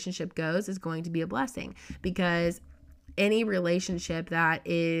this relationship goes is going to be a blessing, because any relationship that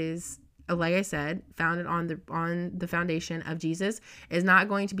is, like I said, founded on the foundation of Jesus is not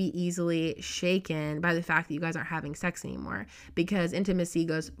going to be easily shaken by the fact that you guys aren't having sex anymore, because intimacy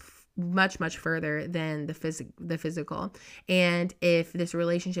goes much further than the physical. And if this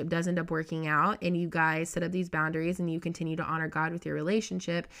relationship does end up working out and you guys set up these boundaries and you continue to honor God with your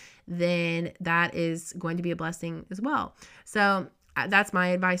relationship, then that is going to be a blessing as well. So that's my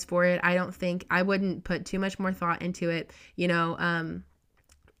advice for it. I wouldn't put too much more thought into it.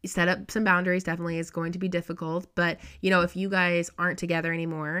 Set up some boundaries definitely is going to be difficult, but if you guys aren't together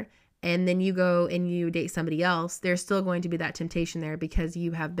anymore and then you go and you date somebody else, there's still going to be that temptation there because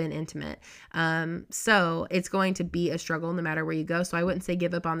you have been intimate. So it's going to be a struggle no matter where you go. So I wouldn't say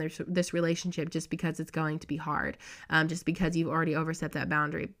give up on this relationship just because it's going to be hard, just because you've already overstepped that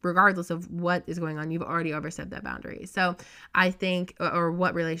boundary. Regardless of what is going on, you've already overstepped that boundary. So I think, or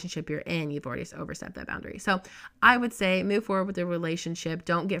what relationship you're in, you've already overstepped that boundary. So I would say move forward with the relationship.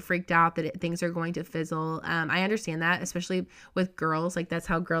 Don't get freaked out that things are going to fizzle. I understand that, especially with girls. Like, that's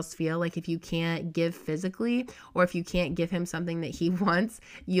how girls feel. Like, if you can't give physically, or if you can't give him something that he wants,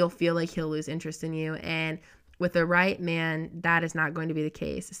 you'll feel like he'll lose interest in you. And with the right man, that is not going to be the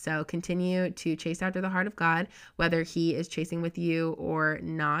case. So continue to chase after the heart of God, whether he is chasing with you or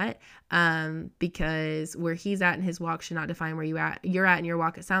not, because where he's at in his walk should not define where you're at in your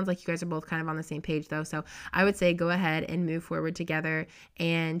walk. It sounds like you guys are both kind of on the same page though. So I would say go ahead and move forward together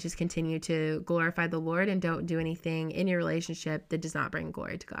and just continue to glorify the Lord, and don't do anything in your relationship that does not bring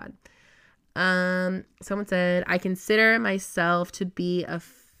glory to God. Someone said, I consider myself to be a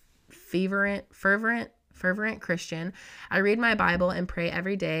fervent Christian. I read my Bible and pray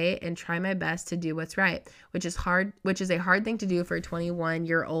every day and try my best to do what's right, which is a hard thing to do for a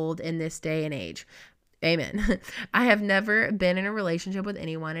 21-year-old in this day and age. Amen. I have never been in a relationship with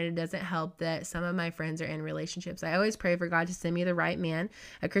anyone, and it doesn't help that some of my friends are in relationships. I always pray for God to send me the right man,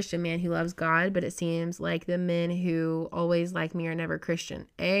 a Christian man who loves God, but it seems like the men who always like me are never Christian.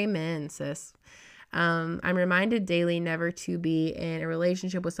 Amen, sis. I'm reminded daily never to be in a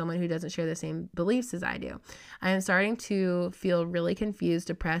relationship with someone who doesn't share the same beliefs as I do. I am starting to feel really confused,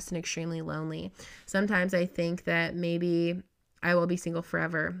 depressed, and extremely lonely. Sometimes I think that maybe I will be single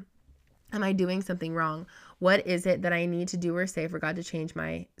forever. Am I doing something wrong? What is it that I need to do or say for God to change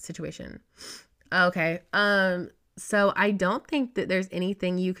my situation? Okay. So I don't think that there's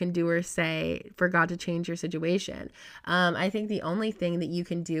anything you can do or say for God to change your situation. I think the only thing that you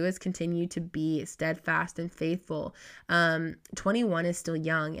can do is continue to be steadfast and faithful. 21 is still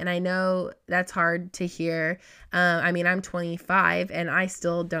young, and I know that's hard to hear. I'm 25 and I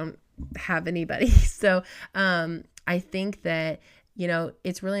still don't have anybody. So I think that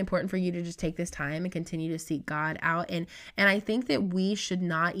it's really important for you to just take this time and continue to seek God out. And I think that we should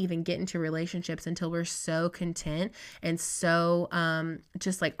not even get into relationships until we're so content and so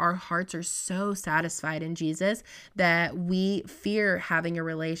just like our hearts are so satisfied in Jesus that we fear having a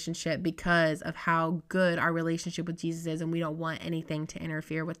relationship because of how good our relationship with Jesus is, and we don't want anything to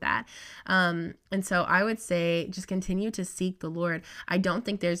interfere with that. And so I would say just continue to seek the Lord. I don't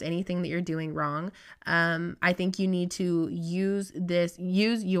think there's anything that you're doing wrong. I think you need to use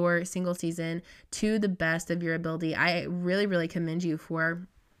your single season to the best of your ability. I really, really commend you for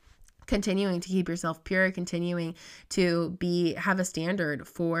continuing to keep yourself pure, continuing to have a standard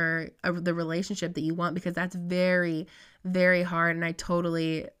for the relationship that you want, because that's very, very hard. And I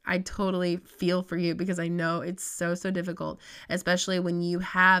totally feel for you, because I know it's so difficult, especially when you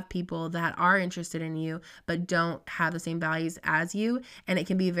have people that are interested in you but don't have the same values as you. And it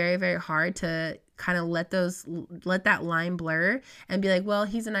can be very, very hard to kind of let that line blur and be like, well,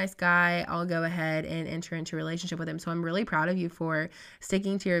 he's a nice guy, I'll go ahead and enter into a relationship with him. So I'm really proud of you for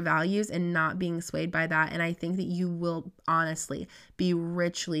sticking to your values and not being swayed by that. And I think that you will honestly be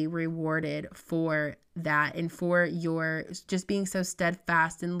richly rewarded for that, and for your just being so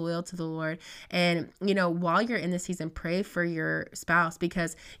steadfast and loyal to the Lord. And, while you're in this season, pray for your spouse,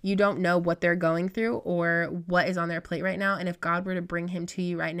 because you don't know what they're going through or what is on their plate right now. And if God were to bring him to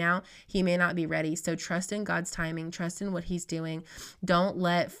you right now, he may not be ready. So trust in God's timing, trust in what he's doing. Don't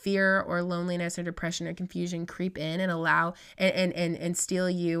let fear or loneliness or depression or confusion creep in and allow and steal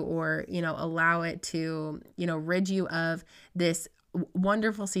you, or, allow it to, rid you of this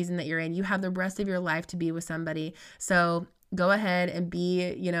wonderful season that you're in. You have the rest of your life to be with somebody. So go ahead and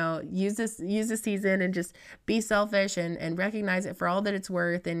be, use this season and just be selfish and recognize it for all that it's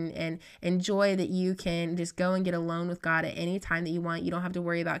worth, and enjoy that you can just go and get alone with God at any time that you want. You don't have to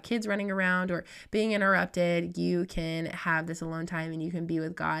worry about kids running around or being interrupted. You can have this alone time and you can be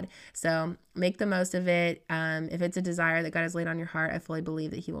with God. So make the most of it. If it's a desire that God has laid on your heart, I fully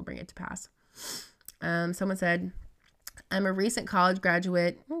believe that he will bring it to pass. Someone said, I'm a recent college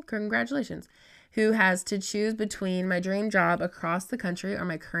graduate, congratulations, who has to choose between my dream job across the country or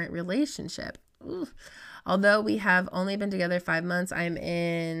my current relationship. Ooh. Although we have only been together 5 months, I'm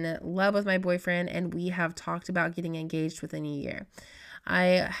in love with my boyfriend, and we have talked about getting engaged within a year.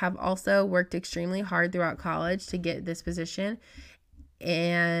 I have also worked extremely hard throughout college to get this position,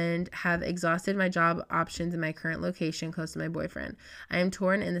 and have exhausted my job options in my current location close to my boyfriend. I am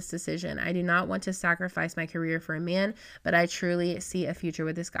torn in this decision. I do not want to sacrifice my career for a man, but I truly see a future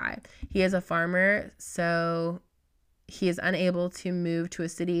with this guy. He is a farmer, so he is unable to move to a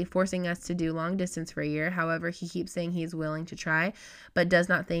city, forcing us to do long distance for a year. However, he keeps saying he is willing to try, but does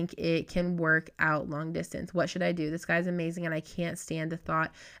not think it can work out long distance. What should I do? This guy's amazing, and I can't stand the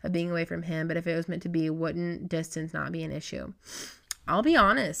thought of being away from him, but if it was meant to be, wouldn't distance not be an issue? I'll be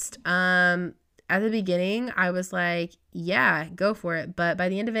honest. At the beginning, I was like, yeah, go for it. But by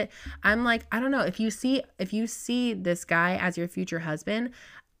the end of it, I'm like, I don't know. If you see this guy as your future husband,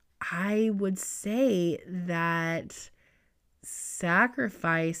 I would say that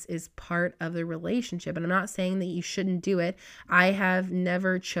sacrifice is part of the relationship. And I'm not saying that you shouldn't do it. I have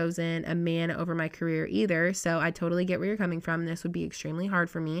never chosen a man over my career either. So I totally get where you're coming from. This would be extremely hard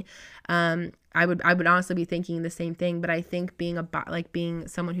for me. I would honestly be thinking the same thing, but I think being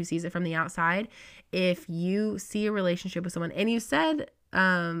someone who sees it from the outside, if you see a relationship with someone, and you said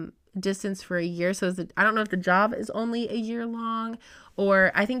distance for a year, so I don't know if the job is only a year long,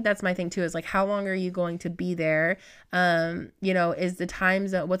 or I think that's my thing too, is like, how long are you going to be there? Is the time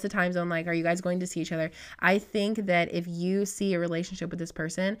zone, what's the time zone like? Are you guys going to see each other? I think that if you see a relationship with this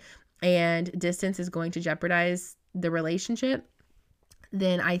person and distance is going to jeopardize the relationship,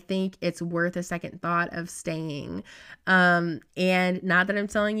 then I think it's worth a second thought of staying. And not that I'm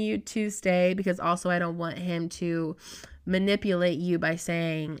telling you to stay, because also I don't want him to manipulate you by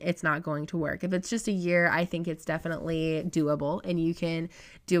saying it's not going to work. If it's just a year, I think it's definitely doable and you can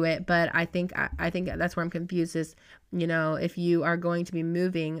do it. But I think that's where I'm confused is, if you are going to be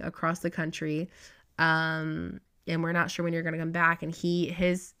moving across the country, and we're not sure when you're going to come back, and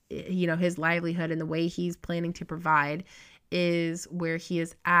his livelihood and the way he's planning to provide is where he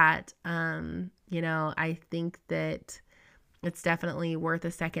is at. I think that it's definitely worth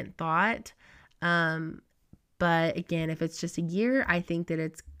a second thought. But again, if it's just a year, I think that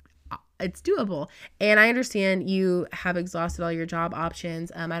it's doable. And I understand you have exhausted all your job options.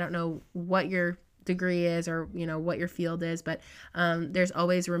 I don't know what your degree is or what your field is, but there's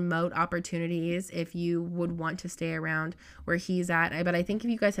always remote opportunities if you would want to stay around where he's at. But I think if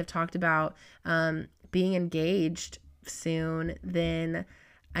you guys have talked about being engaged soon, then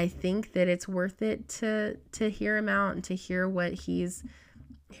I think that it's worth it to hear him out and to hear what he's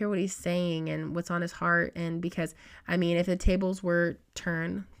saying and what's on his heart. And because if the tables were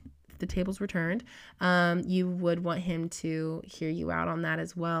turned, you would want him to hear you out on that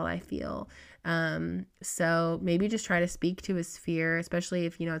as well, I feel. So maybe just try to speak to his fear, especially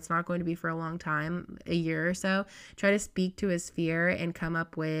if it's not going to be for a long time, a year or so. Try to speak to his fear and come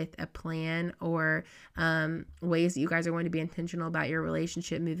up with a plan or ways that you guys are going to be intentional about your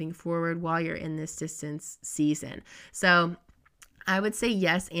relationship moving forward while you're in this distance season. So I would say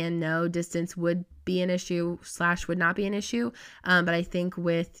yes and no. Distance would be an issue / would not be an issue. But I think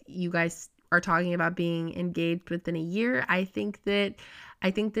with you guys are talking about being engaged within a year, I think that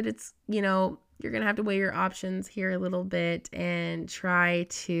it's, you're going to have to weigh your options here a little bit and try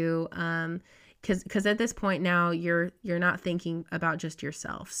to, cause at this point now you're not thinking about just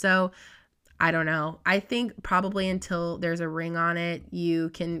yourself. So I don't know. I think probably until there's a ring on it, you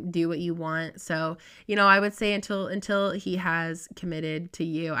can do what you want. So, I would say until he has committed to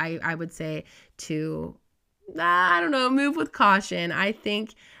you, I would say to, I don't know, move with caution. I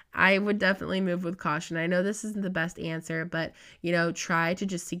think I would definitely move with caution. I know this isn't the best answer, but, try to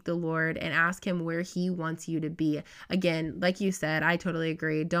just seek the Lord and ask him where he wants you to be. Again, like you said, I totally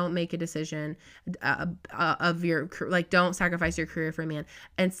agree. Don't make a decision of your, don't sacrifice your career for a man.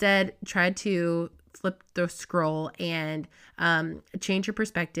 Instead, try to flip the scroll and change your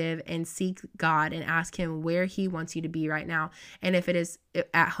perspective and seek God and ask him where he wants you to be right now. And if it is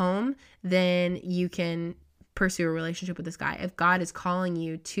at home, then you can pursue a relationship with this guy. If God is calling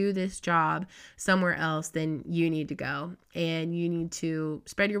you to this job somewhere else, then you need to go and you need to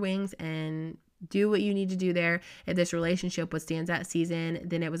spread your wings and do what you need to do there. If this relationship withstands that season,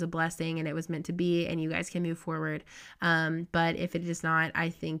 then it was a blessing and it was meant to be, and you guys can move forward. But if it is not, I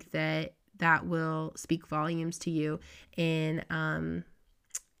think that will speak volumes to you in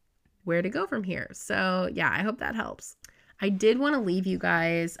where to go from here. So yeah, I hope that helps. I did want to leave you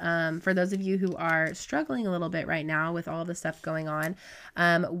guys, for those of you who are struggling a little bit right now with all the stuff going on,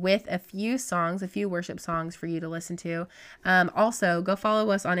 with a few worship songs for you to listen to. Also, go follow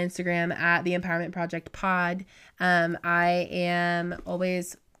us on Instagram at the Empowerment Project Pod. I am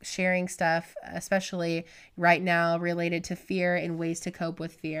always sharing stuff, especially right now, related to fear and ways to cope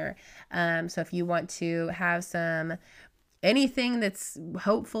with fear. So if you want to have anything that's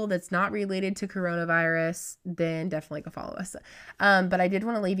hopeful that's not related to coronavirus, then definitely go follow us. But I did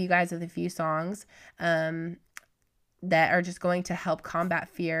want to leave you guys with a few songs that are just going to help combat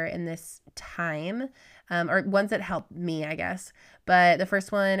fear in this time, or ones that help me, I guess. But the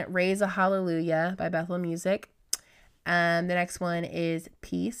first one, Raise a Hallelujah by Bethel Music. The next one is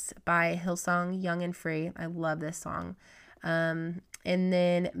Peace by Hillsong Young and Free. I love this song. And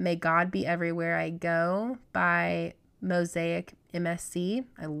then May God Be Everywhere I Go by Mosaic MSC.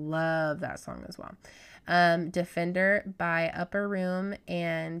 I love that song as well. Defender by Upper Room,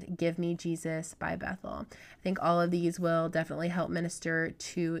 and Give Me Jesus by Bethel. I think all of these will definitely help minister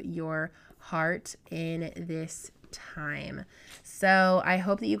to your heart in this time. So I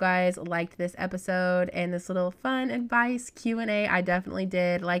hope that you guys liked this episode and this little fun advice Q&A. I definitely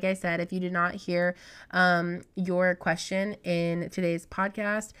did. Like I said, if you did not hear your question in today's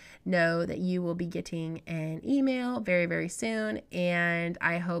podcast, know that you will be getting an email very, very soon. And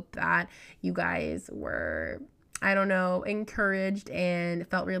I hope that you guys were, encouraged and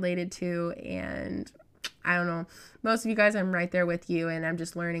felt related to. And I don't know, most of you guys, I'm right there with you, and I'm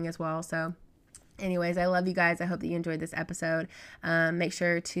just learning as well. So anyways, I love you guys. I hope that you enjoyed this episode. Make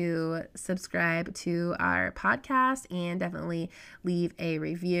sure to subscribe to our podcast and definitely leave a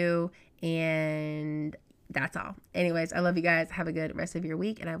review. And that's all. Anyways, I love you guys. Have a good rest of your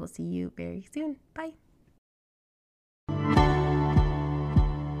week, and I will see you very soon. Bye.